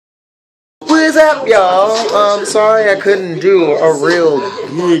is up, y'all? Sorry I couldn't do a real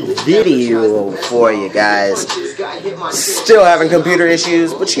good video for you guys. Still having computer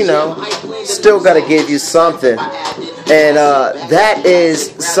issues, but you know, still gotta give you something. And that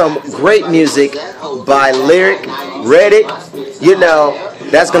is some great music by Lyric Reddick. You know,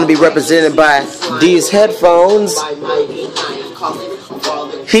 that's gonna be represented by these headphones.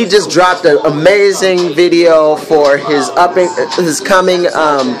 He just dropped an amazing video for his coming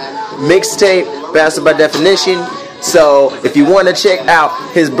mixtape, Bastard by Definition. So if you want to check out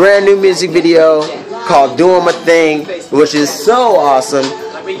his brand new music video called Doing My Thing, which is so awesome,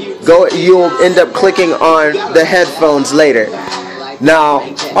 you'll end up clicking on the headphones later. Now,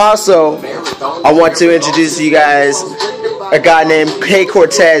 also, I want to introduce you guys a guy named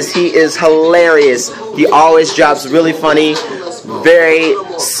KKortez. He is hilarious. He always drops really funny, very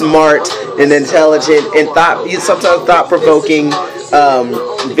smart and intelligent and sometimes thought-provoking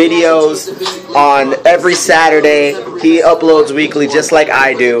videos on every Saturday. He uploads weekly just like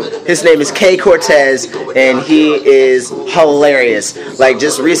I do. His name is KKortez and he is hilarious. Like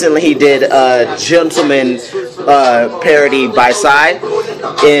just recently he did a Gentleman parody by Side,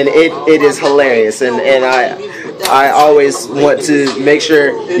 and it is hilarious, and I always want to make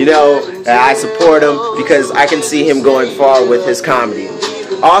sure, you know, that I support him because I can see him going far with his comedy.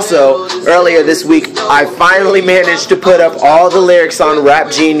 Also, earlier this week, I finally managed to put up all the lyrics on Rap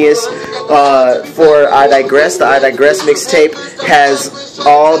Genius for I Digress. The I Digress mixtape has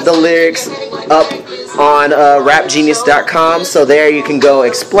all the lyrics up on rapgenius.com, so there you can go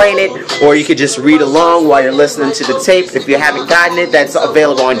explain it, or you could just read along while you're listening to the tape. If you haven't gotten it, that's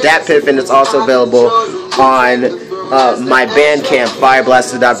available on DatPiff, and it's also available on my Bandcamp,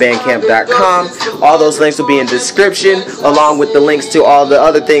 fireblaster.bandcamp.com. All those links will be in the description, along with the links to all the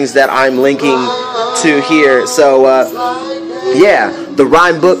other things that I'm linking to here. So, yeah, the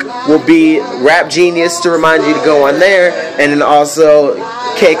rhyme book will be Rap Genius to remind you to go on there, and then also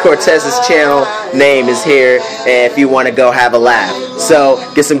KKortez's channel name is here if you want to go have a laugh. So,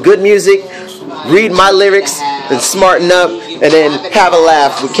 get some good music, read my lyrics, and smarten up, and then have a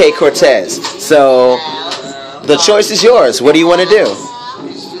laugh with KKortez. So, the choice is yours. What do you want to do?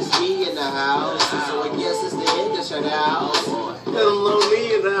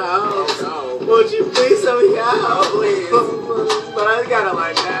 Won't you please tell me how, please? But I gotta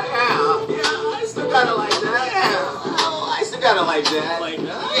like that. Yeah, I still gotta like that. Oh, I still gotta like that. Like that?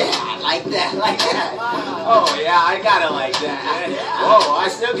 Yeah, like that, like that. Oh, yeah, I gotta like that. Oh, I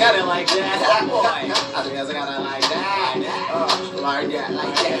still gotta like that. Boy, I guess I gotta like that. Oh, like that,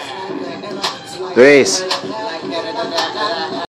 like that. Grace.